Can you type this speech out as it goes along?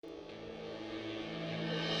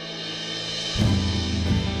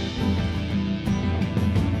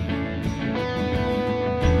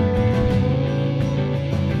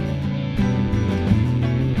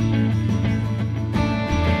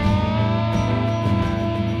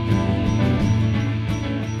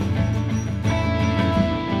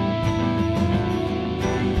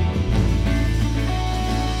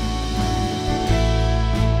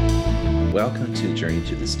Journey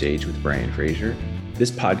to the Stage with Brian Fraser.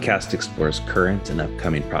 This podcast explores current and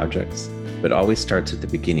upcoming projects, but always starts at the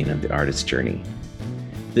beginning of the artist's journey.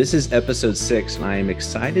 This is episode 6, and I am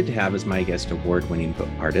excited to have as my guest award-winning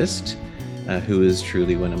artist, who is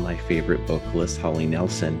truly one of my favorite vocalists, Holly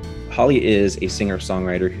Nelson. Holly is a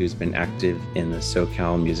singer-songwriter who's been active in the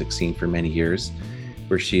SoCal music scene for many years,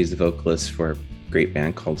 where she's the vocalist for a great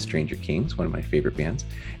band called Stranger Kings, one of my favorite bands.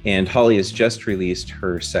 And Holly has just released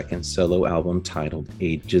her second solo album titled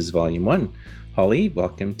Ages Volume 1. Holly,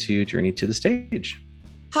 welcome to Journey to the Stage.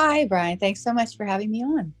 Hi, Brian. Thanks so much for having me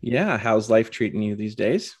on. Yeah. How's life treating you these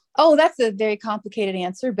days? Oh, that's a very complicated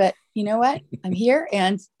answer, but you know what? I'm here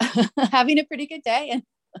and having a pretty good day, and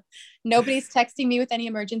nobody's texting me with any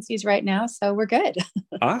emergencies right now, so we're good.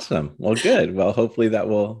 Awesome. Well, good. Well, hopefully that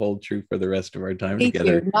will hold true for the rest of our time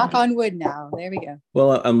together. You. Knock on wood now. There we go.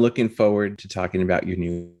 Well, I'm looking forward to talking about your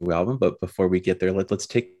new album, but before we get there, let's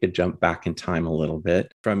take a jump back in time a little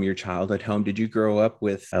bit. From your childhood home, did you grow up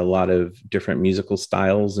with a lot of different musical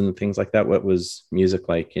styles and things like that? What was music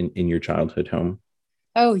like in your childhood home?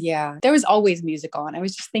 Oh, yeah. There was always music on. I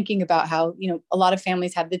was just thinking about how, a lot of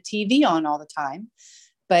families have the TV on all the time,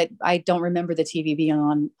 but I don't remember the TV being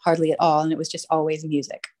on hardly at all. And it was just always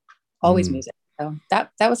music, music. So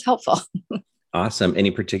that was helpful. Awesome.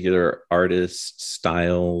 Any particular artists,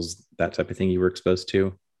 styles, that type of thing you were exposed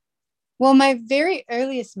to? Well, my very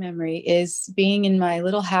earliest memory is being in my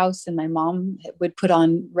little house, and my mom would put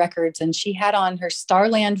on records, and she had on her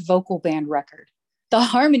Starland Vocal Band record. The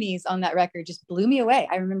harmonies on that record just blew me away.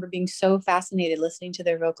 I remember being so fascinated listening to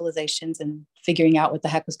their vocalizations and figuring out what the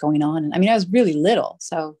heck was going on. And I mean, I was really little.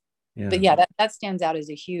 So, but yeah, that stands out as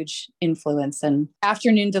a huge influence. And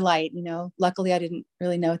Afternoon Delight, luckily I didn't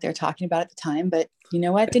really know what they were talking about at the time, but you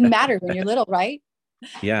know what? It didn't matter when you're little, right?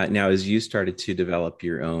 Yeah. Now, as you started to develop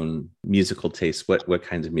your own musical taste, what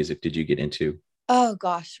kinds of music did you get into? Oh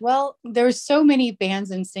gosh. Well, there were so many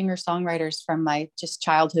bands and singer-songwriters from my just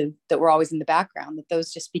childhood that were always in the background that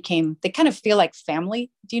those just they kind of feel like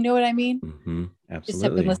family. Do you know what I mean? Mm-hmm. Absolutely. Just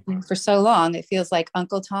have been listening for so long. It feels like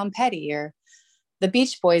Uncle Tom Petty or the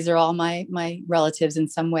Beach Boys are all my relatives in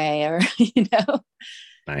some way, or,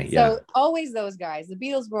 So always those guys. The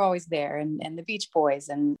Beatles were always there, and the Beach Boys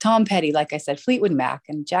and Tom Petty, like I said, Fleetwood Mac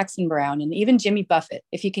and Jackson Browne, and even Jimmy Buffett.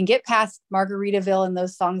 If you can get past Margaritaville and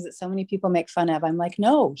those songs that so many people make fun of, I'm like,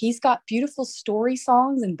 no, he's got beautiful story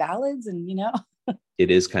songs and ballads, and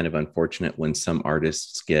It is kind of unfortunate when some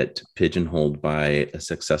artists get pigeonholed by a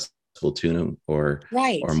successful tune or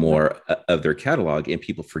more of their catalog, and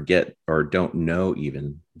people forget or don't know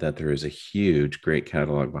even that there is a huge, great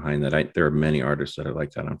catalog behind that. There are many artists that are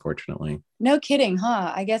like that, unfortunately. No kidding,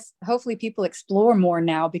 huh? I guess hopefully people explore more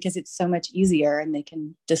now because it's so much easier and they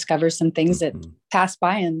can discover some things that passed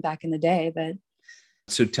by them back in the day. But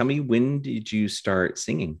so tell me, when did you start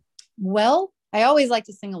singing? Well, I always like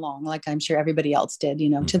to sing along, like I'm sure everybody else did,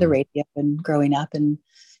 to the radio and growing up, and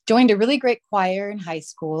joined a really great choir in high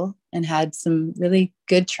school and had some really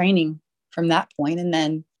good training from that point. And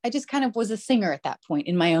then I just kind of was a singer at that point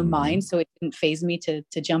in my own mind. So it didn't faze me to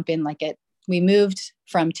jump in like it. We moved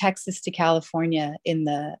from Texas to California in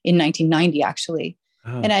 1990, actually.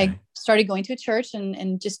 Oh, okay. And I started going to a church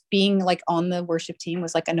and just being like on the worship team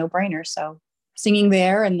was like a no-brainer. So singing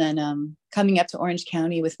there, and then coming up to Orange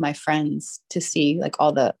County with my friends to see like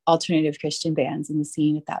all the alternative Christian bands in the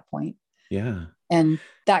scene at that point. Yeah. And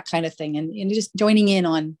that kind of thing. And just joining in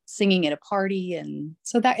on singing at a party. And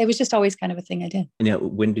so that it was just always kind of a thing I did. Now,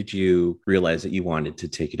 when did you realize that you wanted to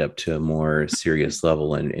take it up to a more serious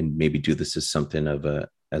level and maybe do this as something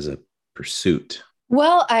as a pursuit?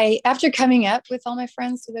 Well, after coming up with all my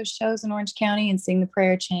friends to those shows in Orange County and seeing the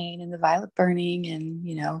Prayer Chain and the Violet Burning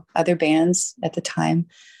and, other bands at the time,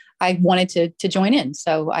 I wanted to join in.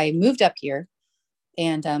 So I moved up here.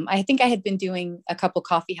 And I think I had been doing a couple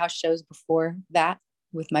coffee house shows before that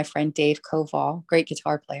with my friend Dave Koval, great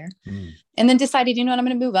guitar player. And then decided, I'm going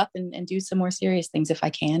to move up and do some more serious things if I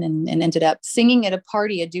can. And ended up singing at a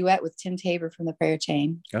party, a duet with Tim Tabor from the Prayer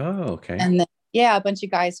Chain. Oh, okay. And then, a bunch of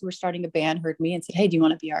guys who were starting a band heard me and said, hey, do you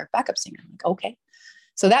want to be our backup singer? I'm like, okay.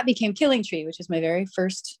 So that became Killing Tree, which was my very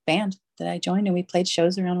first band that I joined. And we played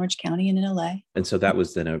shows around Orange County and in LA. And so that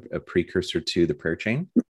was then a precursor to the Prayer Chain?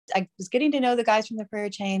 I was getting to know the guys from the Prayer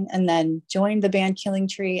Chain and then joined the band Killing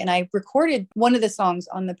Tree. And I recorded one of the songs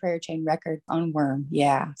on the Prayer Chain record on Worm.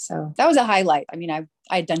 Yeah. So that was a highlight. I mean,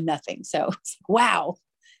 I'd done nothing. So it's like, wow,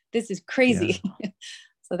 this is crazy. Yeah.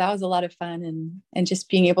 So that was a lot of fun. And just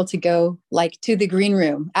being able to go like to the Green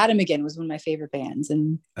Room. Adam again was one of my favorite bands.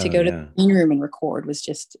 And to go to the Green Room and record was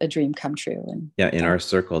just a dream come true. And in our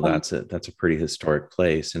circle, that's a pretty historic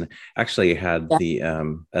place. And actually had the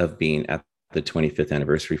of being at the 25th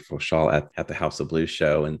anniversary for Shaw at the House of Blues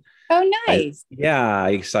show. And Oh, nice.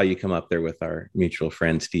 I saw you come up there with our mutual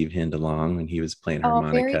friend, Steve Hindalong, when he was playing Oh,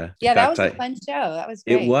 harmonica. yeah, that was a fun show. That was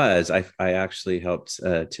It great. was. I actually helped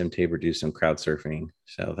Tim Tabor do some crowd surfing.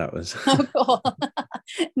 So that was Oh, cool.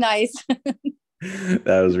 Nice.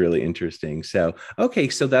 that was really interesting. So, okay.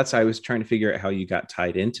 So I was trying to figure out how you got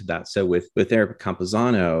tied into that. So with Eric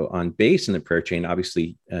Camposano on bass in the Prayer Chain,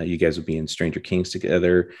 obviously you guys would be in Stranger Kings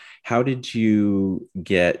together. How did you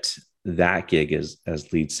get that gig as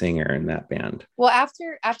lead singer in that band? Well,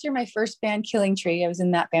 after my first band, Killing Tree, I was in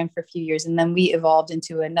that band for a few years, and then we evolved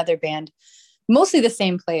into another band, mostly the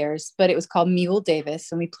same players, but it was called Mule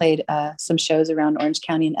Davis, and we played some shows around Orange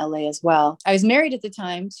County and LA as well. I was married at the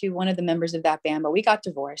time to one of the members of that band, but we got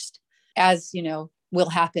divorced. As you know, will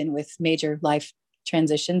happen with major life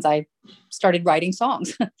transitions. I started writing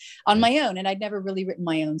songs on my own, and I'd never really written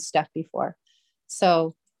my own stuff before.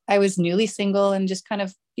 So I was newly single and just kind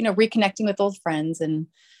of, reconnecting with old friends, and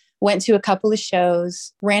went to a couple of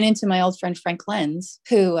shows, ran into my old friend, Frank Lenz,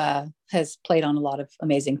 who has played on a lot of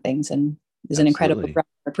amazing things and is an incredible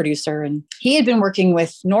producer. And he had been working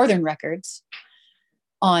with Northern Records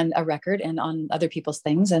on a record and on other people's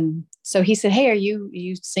things. And so he said, "Hey, are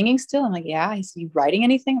you singing still?" I'm like, "Yeah." He said, "You writing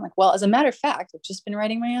anything?" I'm like, "Well, as a matter of fact, I've just been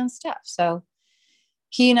writing my own stuff." So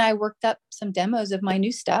he and I worked up some demos of my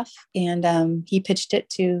new stuff, and he pitched it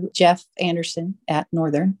to Jeff Anderson at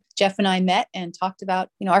Northern. Jeff and I met and talked about,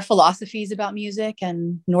 our philosophies about music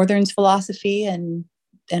and Northern's philosophy. And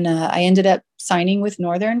I ended up signing with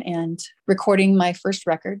Northern and recording my first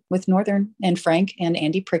record with Northern and Frank and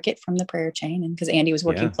Andy Prickett from the Prayer Chain. And because Andy was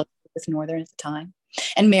working closely with Northern at the time,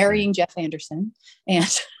 and marrying Jeff Anderson,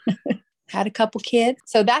 and had a couple kids.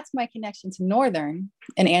 So that's my connection to Northern.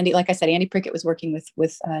 And Andy, like I said, Andy Prickett was working with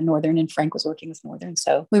Northern, and Frank was working with Northern.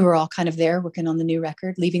 So we were all kind of there working on the new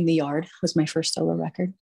record. Leaving the Yard was my first solo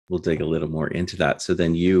record. We'll dig a little more into that. So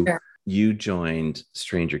then you joined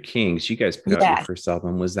Stranger Kings. You guys put out your first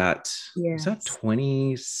album. Was that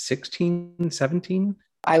 2016, 17?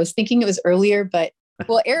 I was thinking it was earlier, but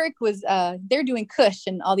well, Eric was they're doing Kush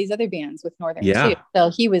and all these other bands with Northern too. So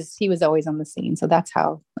he was always on the scene. So that's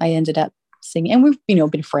how I ended up singing. And we've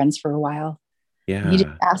been friends for a while. Yeah. He just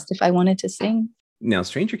asked if I wanted to sing. Now,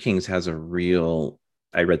 Stranger Kings has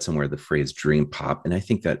I read somewhere the phrase dream pop, and I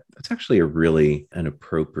think that's actually an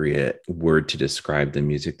appropriate word to describe the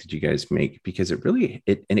music that you guys make, because it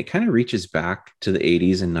kind of reaches back to the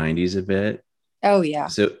 80s and 90s a bit. Oh yeah.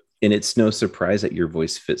 So, and it's no surprise that your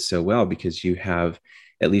voice fits so well, because you have,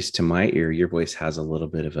 at least to my ear, your voice has a little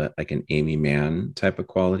bit of an Amy Mann type of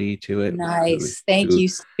quality to it. Nice. Thank you.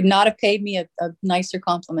 Could not have paid me a nicer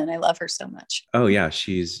compliment. I love her so much. Oh yeah.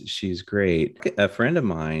 She's great. A friend of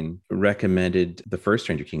mine recommended the first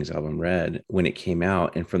Stranger Kings album, Red, when it came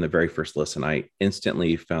out. And from the very first listen, I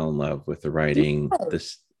instantly fell in love with the writing, the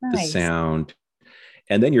sound.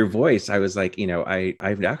 And then your voice, I was like,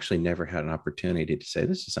 I've actually never had an opportunity to say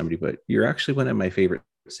this to somebody, but you're actually one of my favorite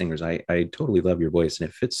singers. I totally love your voice, and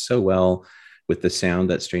it fits so well with the sound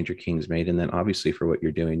that Stranger Kings made, and then obviously for what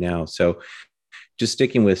you're doing now. So just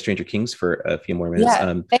sticking with Stranger Kings for a few more minutes.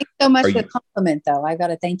 Yeah, thanks so much for the compliment, though. I got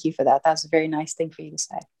to thank you for that. That was a very nice thing for you to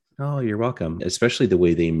say. Oh, you're welcome. Especially the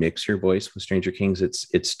way they mix your voice with Stranger Kings.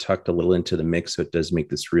 It's tucked a little into the mix, so it does make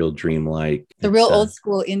this real dreamlike. The real old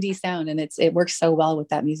school indie sound, and it works so well with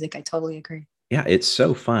that music. I totally agree. Yeah, it's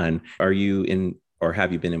so fun. Are you in, or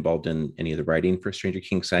have you been involved in any of the writing for Stranger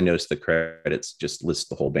Kings? I noticed the credits just list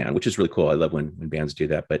the whole band, which is really cool. I love when bands do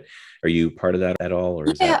that. But are you part of that at all? Or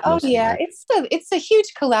is that it's a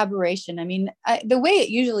huge collaboration. I mean, the way it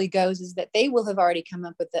usually goes is that they will have already come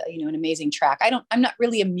up with an amazing track. I'm not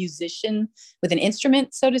really a musician with an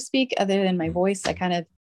instrument, so to speak, other than my voice.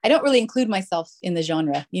 I don't really include myself in the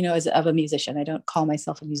genre, as of a musician. I don't call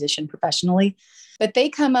myself a musician professionally, but they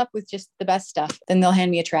come up with just the best stuff. Then they'll hand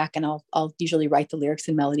me a track, and I'll usually write the lyrics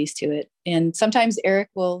and melodies to it. And sometimes Eric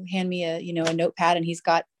will hand me a notepad, and he's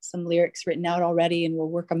got some lyrics written out already, and we'll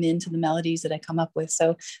work them into the melodies that I come up with.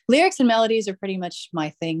 So lyrics and melodies are pretty much my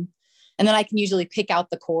thing. And then I can usually pick out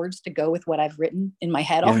the chords to go with what I've written in my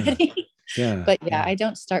head already. But I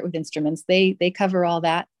don't start with instruments. They cover all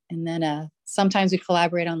that. And then sometimes we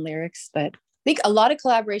collaborate on lyrics, but I think a lot of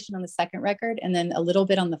collaboration on the second record, and then a little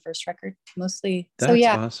bit on the first record, mostly. That's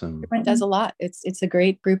awesome. Everyone does a lot. It's a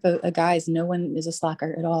great group of guys. No one is a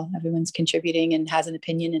slacker at all. Everyone's contributing and has an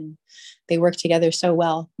opinion, and they work together so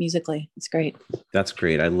well musically. It's great. That's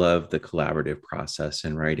great. I love the collaborative process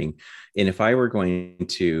in writing. And if I were going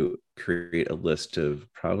to create a list of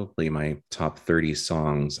probably my top 30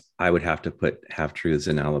 songs, I would have to put Half Truths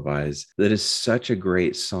and Alibis. That is such a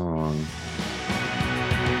great song.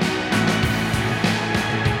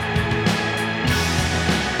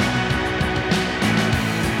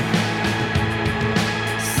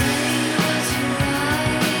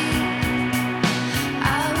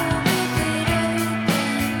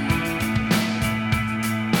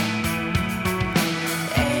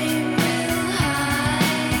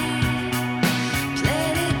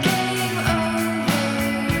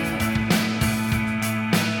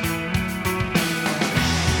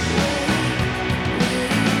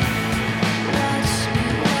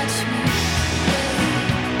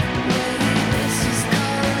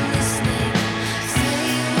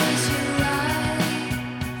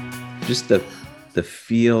 just the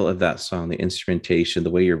feel of that song, the instrumentation, the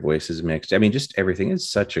way your voice is mixed. I mean, just everything is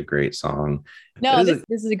such a great song. No, this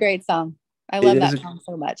is a great song. I It love is that song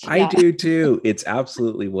so much. I do too. It's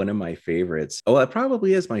absolutely one of my favorites. Oh, it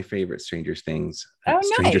probably is my favorite Stranger Things. Oh,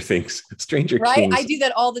 Stranger nice. Things. Stranger Right? I Kings. do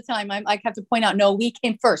that all the time. I have to point out, no, we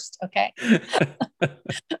came first. Okay.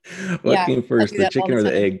 What Yeah, came I first, do the that all chicken the or the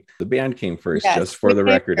time. egg? The band came first, just Yes, for we the came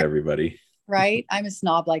record, first, everybody. right? I'm a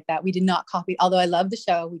snob like that. We did not copy, although I love the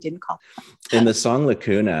show. We didn't copy. In the song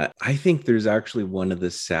Lacuna, I think there's actually one of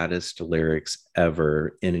the saddest lyrics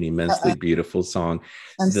ever in an immensely beautiful song.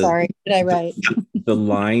 I'm sorry. Did I write? The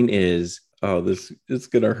line is, oh, this it's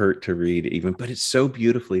gonna hurt to read even, but it's so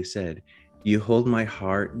beautifully said. You hold my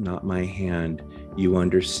heart, not my hand. You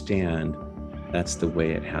understand. That's the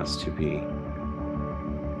way it has to be.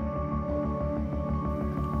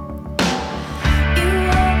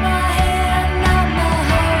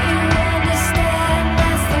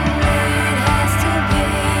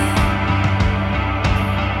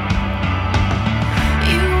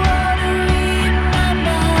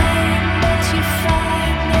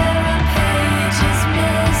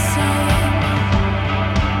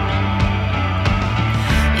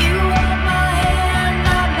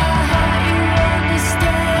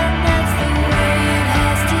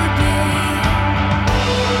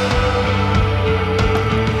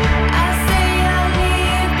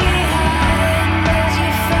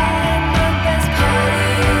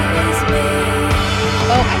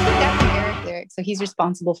 So he's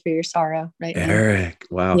responsible for your sorrow, right? Eric,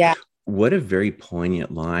 wow. Yeah. What a very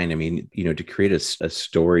poignant line. I mean, to create a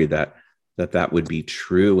story that would be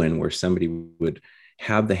true, and where somebody would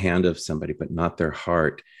have the hand of somebody, but not their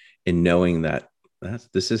heart, and knowing that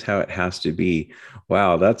this is how it has to be.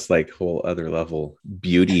 Wow. That's like whole other level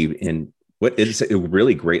beauty. And what is a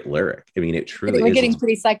really great lyric. I mean, it truly We're is. getting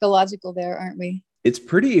pretty psychological there, aren't we? It's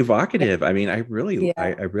pretty evocative. I mean, I really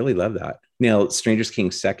love that. Now, Stranger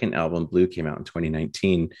Kings' second album, Blue, came out in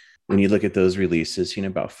 2019. When you look at those releases,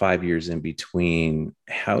 about 5 years in between,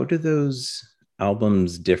 how do those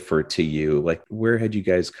albums differ to you? Like, where had you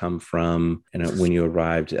guys come from? And when you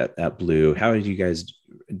arrived at Blue, how had you guys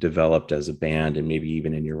developed as a band, and maybe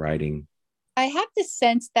even in your writing? I have this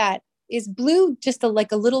sense that is Blue just a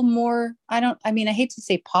little more, I hate to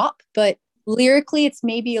say pop, but lyrically, it's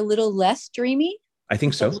maybe a little less dreamy. I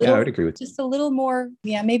think so. Yeah, I would agree with just a little more.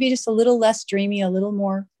 Yeah, maybe just a little less dreamy, a little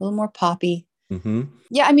more poppy. Mm-hmm.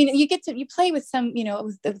 Yeah, I mean, you play with some,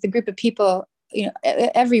 with the group of people,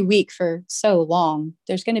 every week for so long.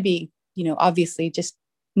 There's going to be, obviously just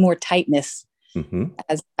more tightness mm-hmm.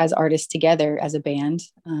 as artists together as a band.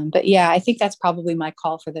 But yeah, I think that's probably my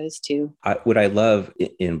call for those two. What I love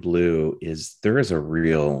in Blue is there is a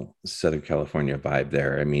real Southern California vibe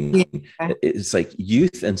there. I mean, yeah. It's like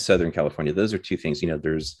youth and Southern California. Those are two things.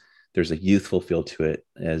 There's a youthful feel to it,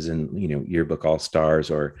 as in Yearbook All Stars,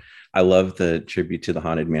 or I love the tribute to the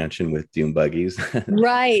Haunted Mansion with Dune buggies.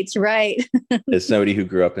 Right. As somebody who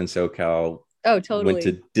grew up in SoCal. Oh, totally. Went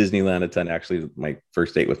to Disneyland a ton. Actually, my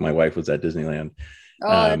first date with my wife was at Disneyland. Oh,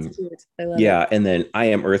 that's cute. I love it. And then I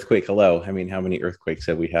Am Earthquake. Hello. I mean, how many earthquakes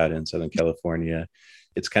have we had in Southern California?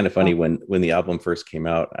 It's kind of funny. When the album first came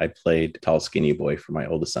out, I played Tall Skinny Boy for my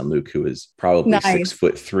oldest son, Luke, who is probably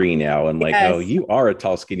 6'3" now. And oh, you are a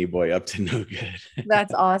tall, skinny boy up to no good.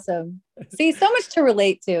 That's awesome. See, so much to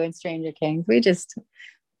relate to in Stranger Kings.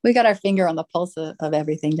 We got our finger on the pulse of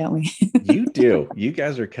everything, don't we? You do. You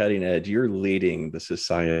guys are cutting edge. You're leading the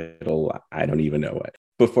societal, I don't even know what.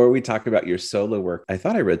 Before we talk about your solo work, I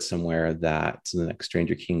thought I read somewhere that the next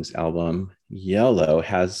Stranger Kings album, Yellow,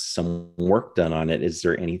 has some work done on it. Is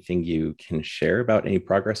there anything you can share about any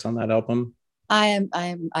progress on that album? I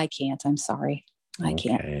can't. I'm sorry. I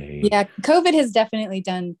can't. Yeah, COVID has definitely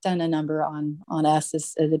done a number on us,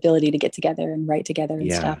 as the ability to get together and write together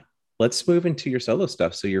and stuff. Let's move into your solo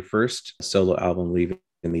stuff. So your first solo album, Leaving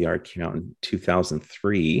the Yard, came out in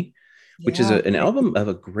 2003, which is an album of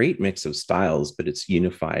a great mix of styles, but it's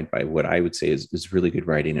unified by what I would say is really good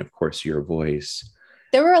writing. Of course, your voice.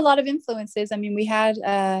 There were a lot of influences. I mean, we had,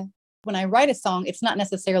 when I write a song, it's not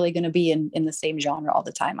necessarily going to be in the same genre all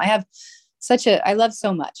the time. I love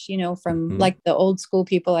so much, from like the old school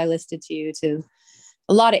people I listed to you, to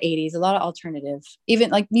a lot of 80s, a lot of alternative, even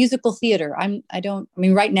like musical theater.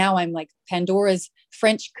 Right now I'm like Pandora's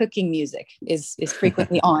French cooking music is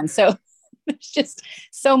frequently on. So there's just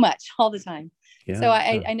so much all the time. Yeah, so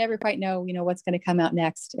I never quite know, what's going to come out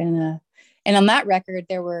next. And on that record,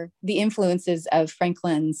 there were the influences of Frank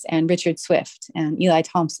Lenz and Richard Swift and Eli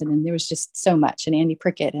Thompson. And there was just so much, and Andy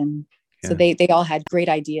Prickett. And so they all had great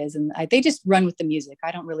ideas, and they just run with the music.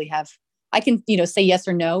 I don't really have, I can, say yes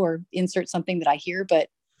or no or insert something that I hear, but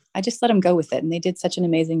I just let them go with it. And they did such an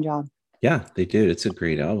amazing job. Yeah, they did. It's a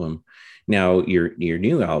great album. Now, your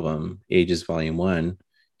new album, Ages Volume 1,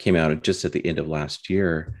 came out just at the end of last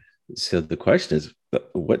year. So the question is,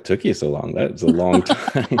 what took you so long? That's a long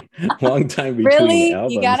time, long time between Really?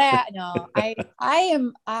 albums. You gotta no. I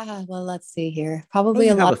am well, let's see here. Probably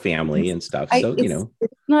You a have lot a of family things. and stuff. So,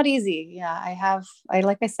 It's not easy. Yeah, I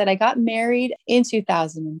like I said, I got married in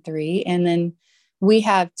 2003, and then we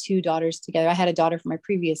have two daughters together. I had a daughter from my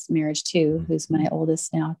previous marriage too, who's my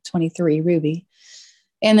oldest now, 23, Ruby.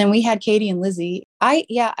 And then we had Katie and Lizzie. I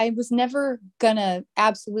was never gonna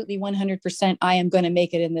absolutely 100%. I am gonna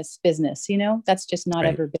make it in this business. That's just not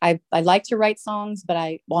right. ever. I like to write songs, but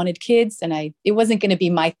I wanted kids, and it wasn't going to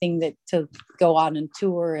be my thing to go on and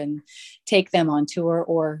tour and take them on tour,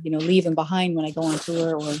 or leave them behind when I go on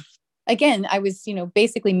tour. Or again, I was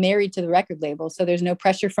basically married to the record label, so there's no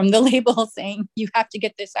pressure from the label saying you have to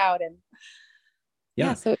get this out. And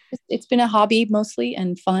Yeah. so it's been a hobby mostly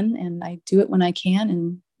and fun, and I do it when I can.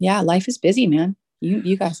 And yeah, life is busy, man.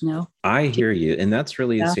 You guys know. I hear you. And that's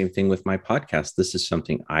really Yeah. the same thing with my podcast. This is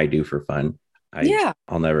something I do for fun. Yeah.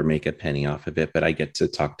 I'll never make a penny off of it, but I get to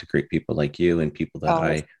talk to great people like you and people that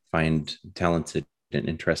I find talented and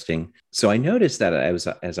interesting. So I noticed that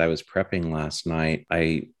as I was prepping last night,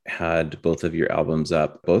 I had both of your albums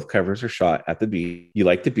up. Both covers are shot at the beach. You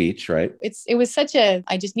like the beach, right? It was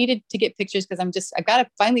I just needed to get pictures because I've got to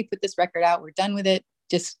finally put this record out. We're done with it.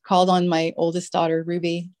 Just called on my oldest daughter,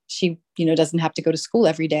 Ruby. She, doesn't have to go to school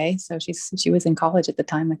every day. So she was in college at the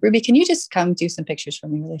time. Like, Ruby, can you just come do some pictures for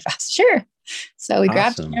me really fast? Sure. So we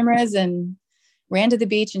grabbed cameras and ran to the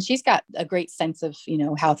beach, and she's got a great sense of,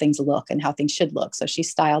 how things look and how things should look. So she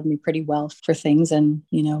styled me pretty well for things and,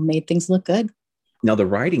 made things look good. Now, the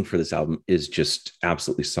writing for this album is just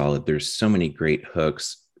absolutely solid. There's so many great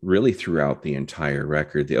hooks really throughout the entire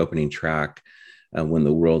record. The opening track, When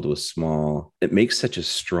the World Was Small, it makes such a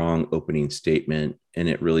strong opening statement, and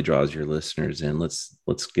it really draws your listeners in. Let's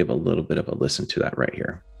give a little bit of a listen to that right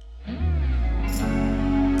here.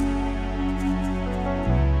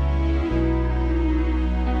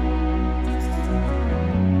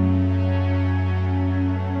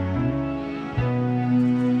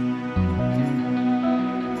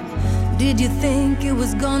 Did you think it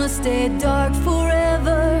was gonna stay dark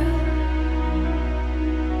forever?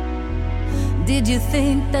 Did you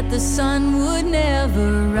think that the sun would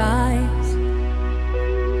never rise?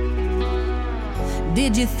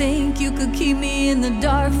 Did you think you could keep me in the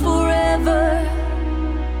dark forever?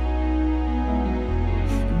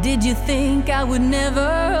 Did you think I would never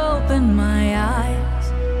open my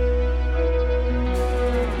eyes?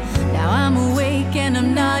 Now I'm awake and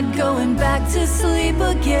I'm not going back to sleep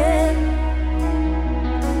again.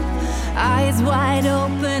 Eyes wide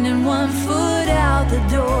open and one foot out the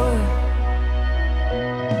door.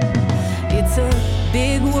 It's a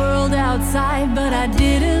big world outside, but I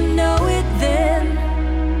didn't know it then.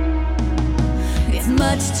 It's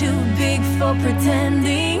much too big for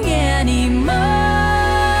pretending anymore.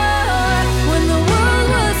 When the world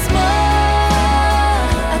was small,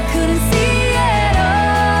 I couldn't see at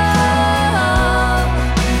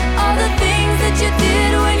all the things that you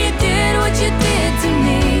did when you did what you did to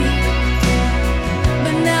me.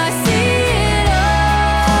 But now I see it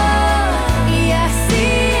all. Yeah, I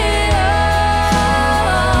see it all.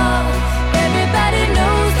 Everybody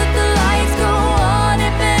knows that the lights go on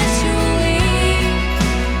eventually.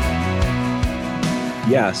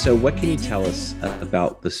 Yeah. So what can you tell us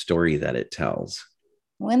about the story that it tells?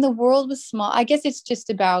 When the world was small, I guess it's just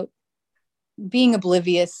about being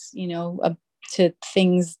oblivious, to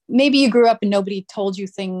things. Maybe you grew up and nobody told you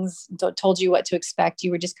what to expect.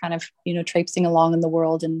 You were just kind of, traipsing along in the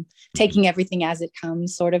world and taking everything as it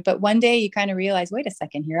comes, sort of. But one day you kind of realize, wait a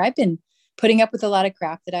second here, I've been putting up with a lot of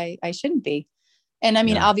crap that I shouldn't be. And I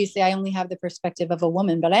mean, obviously I only have the perspective of a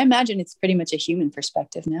woman, but I imagine it's pretty much a human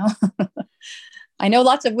perspective now. I know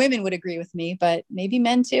lots of women would agree with me, but maybe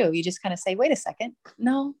men too. You just kind of say, wait a second,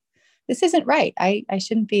 no, this isn't right. I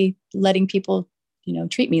shouldn't be letting people,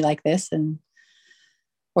 treat me like this and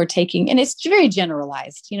it's very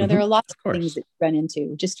generalized. There are lots of things that you run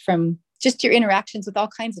into just from your interactions with all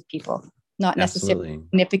kinds of people, not necessarily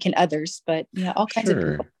significant others, but all kinds of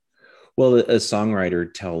people. Well, a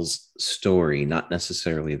songwriter tells story, not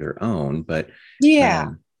necessarily their own, but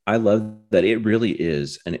I love that it really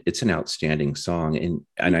is, and it's an outstanding song.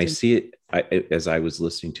 And I see it as I was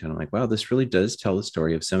listening to it, I'm like, wow, this really does tell the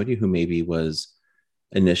story of somebody who maybe was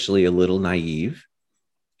initially a little naive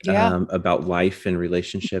about life and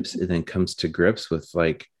relationships, and then comes to grips with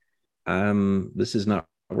like, this is not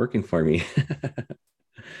working for me.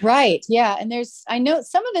 Right. Yeah. And I know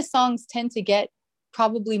some of the songs tend to get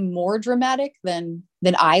probably more dramatic than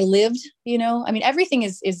I lived, I mean, everything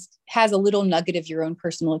has a little nugget of your own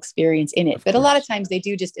personal experience in it, but a lot of times they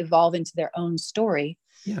do just evolve into their own story.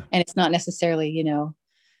 Yeah. And it's not necessarily,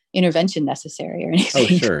 intervention necessary or anything.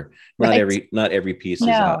 Oh, sure. Right? Not every piece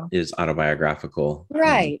is autobiographical.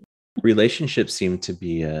 Right. Relationships seem to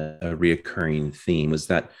be a reoccurring theme. Was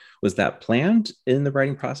that planned in the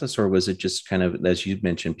writing process, or was it just kind of, as you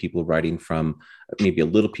mentioned, people writing from maybe a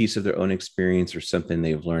little piece of their own experience or something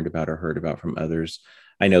they've learned about or heard about from others?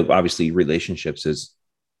 I know obviously relationships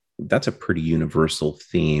that's a pretty universal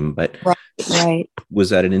theme, but right. Was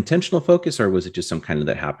that an intentional focus, or was it just some kind of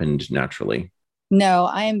that happened naturally? No,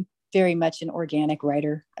 I am very much an organic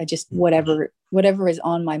writer. I just, whatever is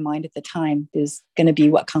on my mind at the time is going to be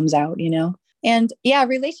what comes out, And yeah,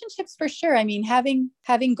 relationships for sure. I mean, having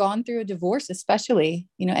gone through a divorce, especially,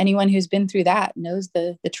 anyone who's been through that knows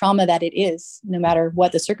the trauma that it is, no matter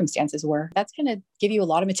what the circumstances were. That's going to give you a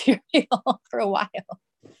lot of material for a while.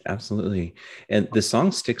 Absolutely. And the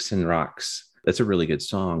song Sticks and Rocks, that's a really good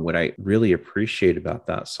song. What I really appreciate about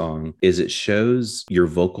that song is it shows your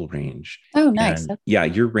vocal range. Oh, nice. And yeah,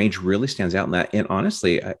 your range really stands out in that. And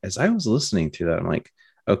honestly, as I was listening to that, I'm like,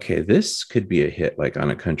 okay, this could be a hit like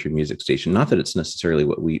on a country music station. Not that it's necessarily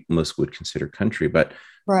what we most would consider country, but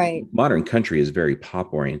right. Modern country is very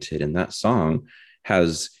pop oriented. And that song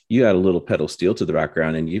has, you add a little pedal steel to the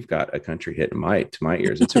background and you've got a country hit to my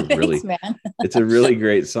ears. It's a really, Thanks, it's a really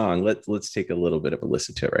great song. Let's take a little bit of a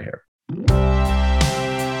listen to it right here.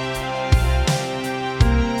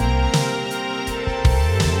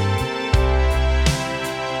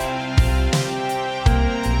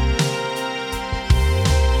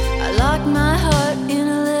 I locked my heart in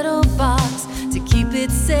a little box to keep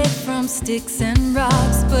it safe from sticks and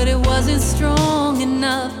rocks, but it wasn't strong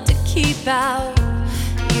enough to keep out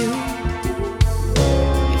you.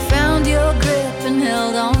 You found your grip and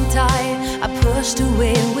held on tight. I pushed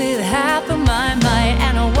away with half of my might,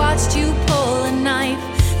 and I watched you pull a knife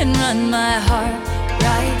and run my heart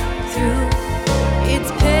right through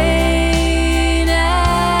its pain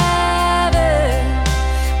ever.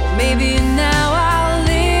 Well, maybe now I'll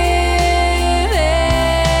live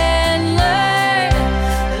and learn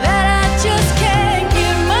that I just can't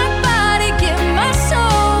give my body, give my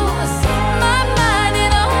soul, my mind,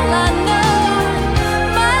 and all I know.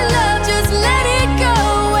 My love, just let it go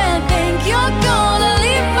and think you're gonna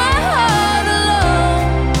leave my heart alone.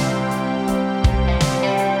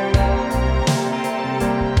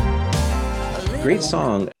 Great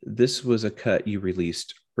song. This was a cut you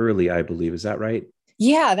released early, I believe. Is that right?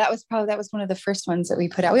 Yeah, that was one of the first ones that we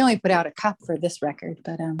put out. We only put out a cup for this record,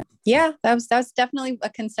 but yeah, that was definitely a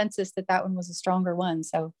consensus that one was a stronger one.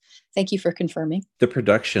 So thank you for confirming. The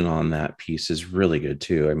production on that piece is really good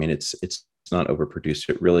too. I mean, it's not overproduced.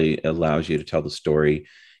 It really allows you to tell the story,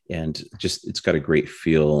 and just it's got a great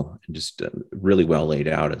feel and just really well laid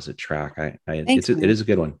out as a track. It is a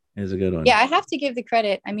good one. It is a good one. Yeah, I have to give the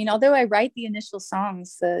credit. I mean, although I write the initial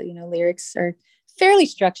songs, the lyrics are fairly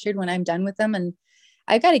structured when I'm done with them, and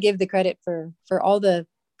I got to give the credit for all the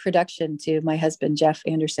production to my husband, Jeff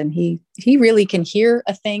Anderson. He really can hear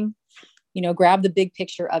a thing, grab the big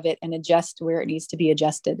picture of it and adjust where it needs to be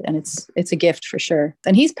adjusted. And it's a gift for sure.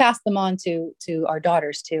 And he's passed them on to our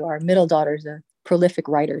daughters too. Our middle daughter's a prolific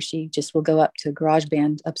writer. She just will go up to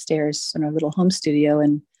GarageBand upstairs in our little home studio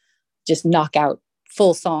and just knock out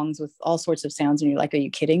full songs with all sorts of sounds. And you're like, are you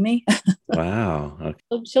kidding me? Wow.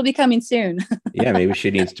 Okay. She'll be coming soon. Yeah, maybe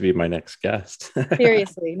she needs to be my next guest.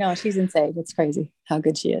 Seriously. No, she's insane. It's crazy how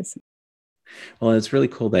good she is. Well, it's really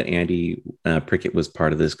cool that Andy Prickett was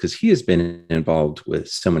part of this, because he has been involved with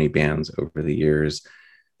so many bands over the years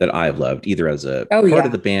that I've loved, either as a part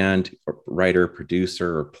of the band, or writer,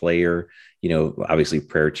 producer, or player. Obviously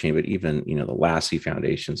Prayer Chain, but even, the Lassie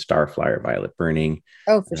Foundation, Starflyer, Violet Burning.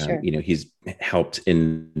 Oh, for sure. He's helped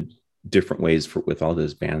in different ways with all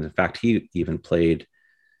those bands. In fact, he even played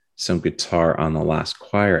some guitar on the last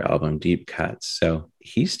Choir album, Deep Cuts. So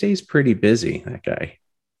he stays pretty busy, that guy.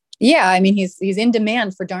 Yeah, I mean, he's in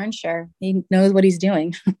demand for darn sure. He knows what he's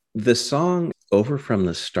doing. The song Over From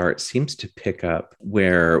the Start seems to pick up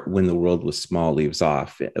where When the World Was Small leaves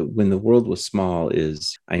off. When the World Was Small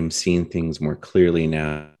is, I'm seeing things more clearly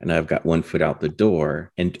now, and I've got one foot out the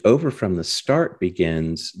door. And Over From the Start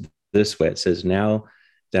begins this way. It says, now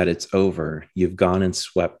that it's over, you've gone and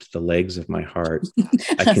swept the legs of my heart.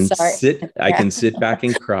 I can sit back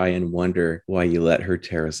and cry and wonder why you let her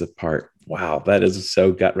tear us apart. Wow, that is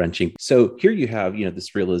so gut-wrenching. So here you have,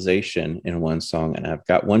 this realization in one song, and I've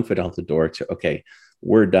got one foot out the door to, okay,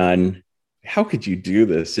 we're done. How could you do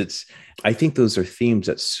this? I think those are themes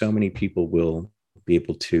that so many people will be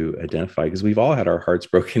able to identify, because we've all had our hearts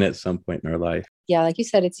broken at some point in our life. Yeah, like you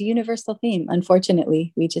said, it's a universal theme.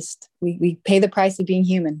 Unfortunately, we pay the price of being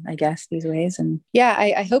human, I guess, these ways. And yeah,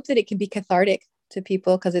 I hope that it can be cathartic to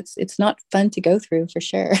people, because it's not fun to go through, for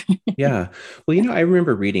sure. Yeah. Well, I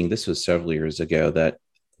remember reading, this was several years ago, that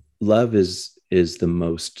love is the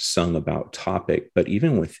most sung about topic, but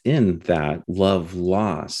even within that, love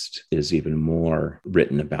lost is even more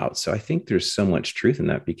written about. So I think there's so much truth in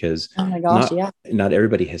that, because Oh my gosh, not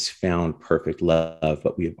everybody has found perfect love,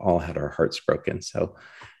 but we've all had our hearts broken. So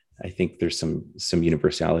I think there's some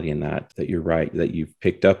universality in that you're right, that you've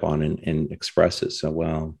picked up on and express it so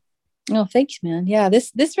well. Oh, thanks, man. Yeah,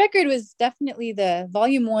 this record was definitely, the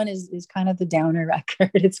volume 1 is kind of the downer record.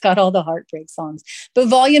 It's got all the heartbreak songs, but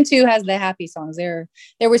volume 2 has the happy songs. There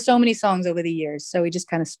were so many songs over the years, so we just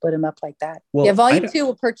kind of split them up like that. Well, yeah, volume 2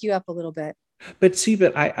 will perk you up a little bit. But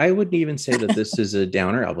I wouldn't even say that this is a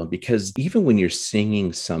downer album, because even when you're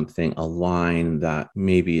singing something, a line that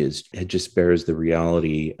maybe it just bears the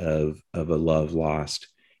reality of a love lost,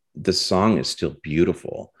 the song is still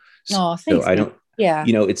beautiful. Oh, thanks. So I don't. Yeah.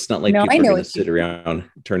 It's not like people are going to sit around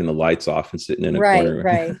turning the lights off and sitting in a corner.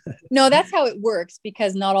 Right. No, that's how it works,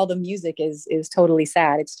 because not all the music is totally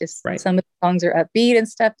sad. It's just some of the songs are upbeat and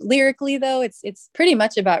stuff. Lyrically, though, it's pretty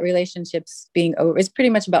much about relationships being over. It's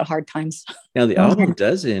pretty much about hard times. Now, the album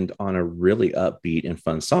does end on a really upbeat and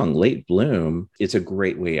fun song, Late Bloom. It's a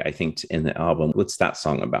great way, I think, to end the album. What's that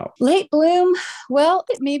song about? Late Bloom? Well,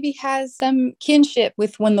 it maybe has some kinship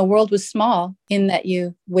with When the World Was Small, in that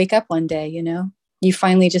you wake up one day, you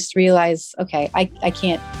finally just realize, okay, I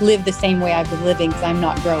can't live the same way I've been living, because I'm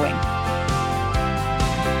not growing.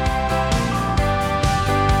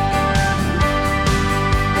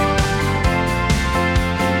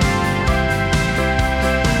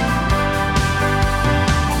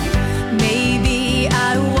 Maybe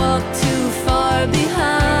I walked too far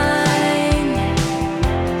behind.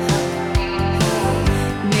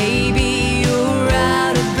 Maybe you're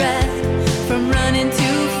out of breath from running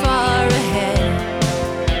too far ahead.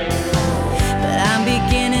 But I'm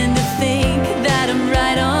beginning to think that I'm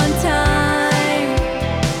right on time.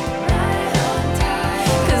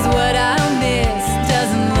 'Cause what I miss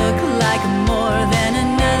doesn't look like more than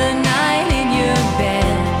another night in your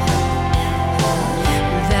bed.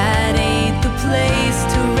 That ain't the place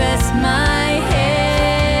to rest my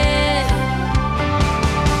head.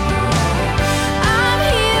 I'm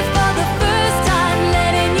here for the first time,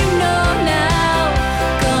 letting you know now.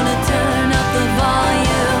 Gonna turn up the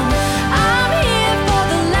volume. I'm here for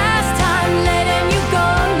the last time, letting you go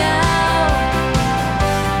now.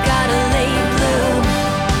 Got a late bloom.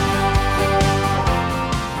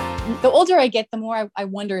 The older I get, the more I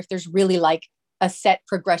wonder if there's really like a set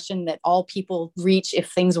progression that all people reach if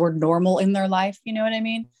things were normal in their life. You know what I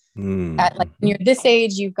mean? At like, when you're this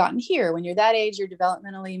age, you've gotten here. When you're that age, you're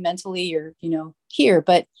developmentally, mentally, you're, here.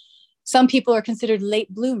 But some people are considered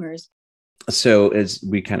late bloomers. So as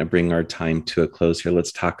we kind of bring our time to a close here,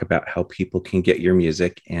 let's talk about how people can get your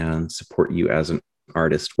music and support you as an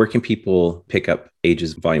artist. Where can people pick up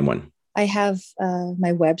Ages Volume 1? I have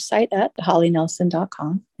my website at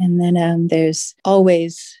hollynelson.com. And then there's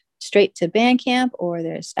always straight to Bandcamp, or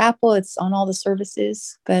there's Apple. It's on all the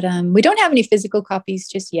services. But we don't have any physical copies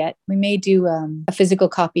just yet. We may do a physical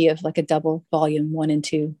copy of like a double volume 1 and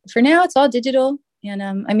 2. For now, it's all digital.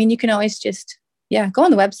 And you can always just, go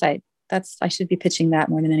on the website. I should be pitching that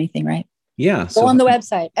more than anything, right? Yeah. Go on the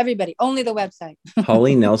website. Everybody, only the website.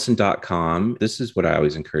 hollynelson.com. This is what I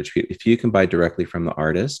always encourage people. If you can buy directly from the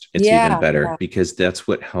artist, it's even better, because that's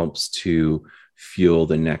what helps to fuel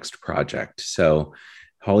the next project. So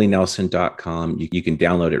hollynelson.com, you can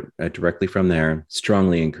download it directly from there.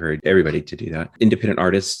 Strongly encourage everybody to do that. Independent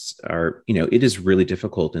artists are, it is really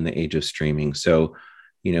difficult in the age of streaming. So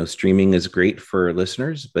streaming is great for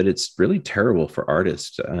listeners, but it's really terrible for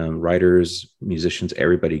artists, writers, musicians.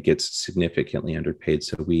 Everybody gets significantly underpaid.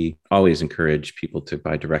 So we always encourage people to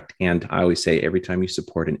buy direct. And I always say, every time you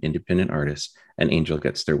support an independent artist, an angel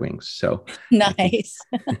gets their wings. So nice.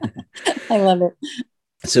 I love it.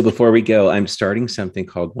 So before we go, I'm starting something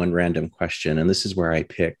called One Random Question. And this is where I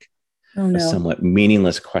pick a somewhat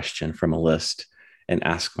meaningless question from a list and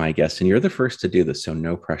ask my guests. And you're the first to do this, so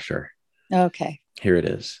no pressure. Okay. Here it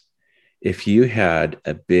is. If you had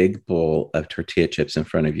a big bowl of tortilla chips in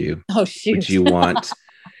front of you, would you want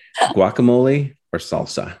guacamole or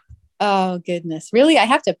salsa? Oh, goodness. Really? I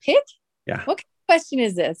have to pick? Yeah. What kind of question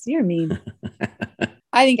is this? You're mean.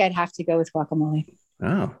 I think I'd have to go with guacamole.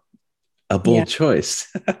 Oh, a bold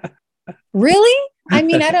choice. Really? I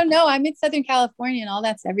mean, I don't know. I'm in Southern California and all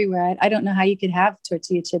that's everywhere. I don't know how you could have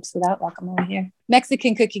tortilla chips without guacamole here.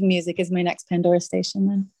 Mexican cooking music is my next Pandora station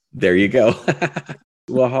then. There you go.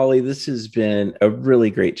 Well, Holly, this has been a really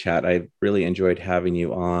great chat. I've really enjoyed having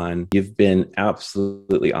you on. You've been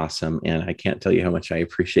absolutely awesome. And I can't tell you how much I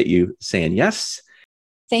appreciate you saying yes.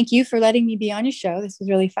 Thank you for letting me be on your show. This was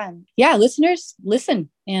really fun. Yeah, listeners, listen.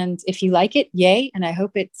 And if you like it, yay. And I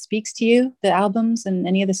hope it speaks to you, the albums and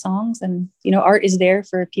any of the songs. And, art is there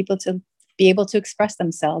for people to be able to express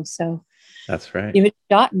themselves. So that's right. Give it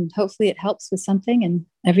a shot and hopefully it helps with something. And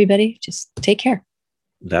everybody just take care.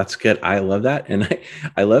 That's good. I love that. And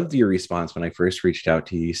I loved your response when I first reached out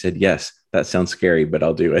to you. You said, yes, that sounds scary, but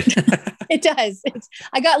I'll do it. It does.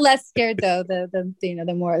 I got less scared though.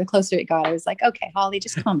 The closer it got, I was like, okay, Holly,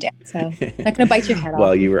 just calm down. So I'm not going to bite your head off.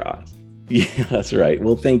 Well, you were awesome. Yeah, that's right.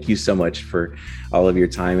 Well, thank you so much for all of your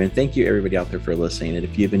time. And thank you everybody out there for listening. And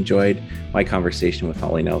if you've enjoyed my conversation with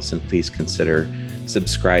Holly Nelson, please consider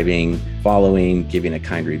subscribing, following, giving a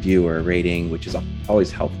kind review or a rating, which is always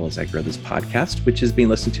helpful as I grow this podcast, which is being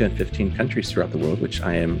listened to in 15 countries throughout the world, which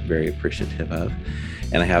I am very appreciative of.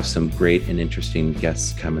 And I have some great and interesting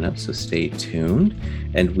guests coming up, so stay tuned.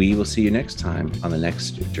 And we will see you next time on the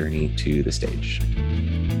next journey to the stage.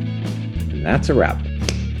 And that's a wrap.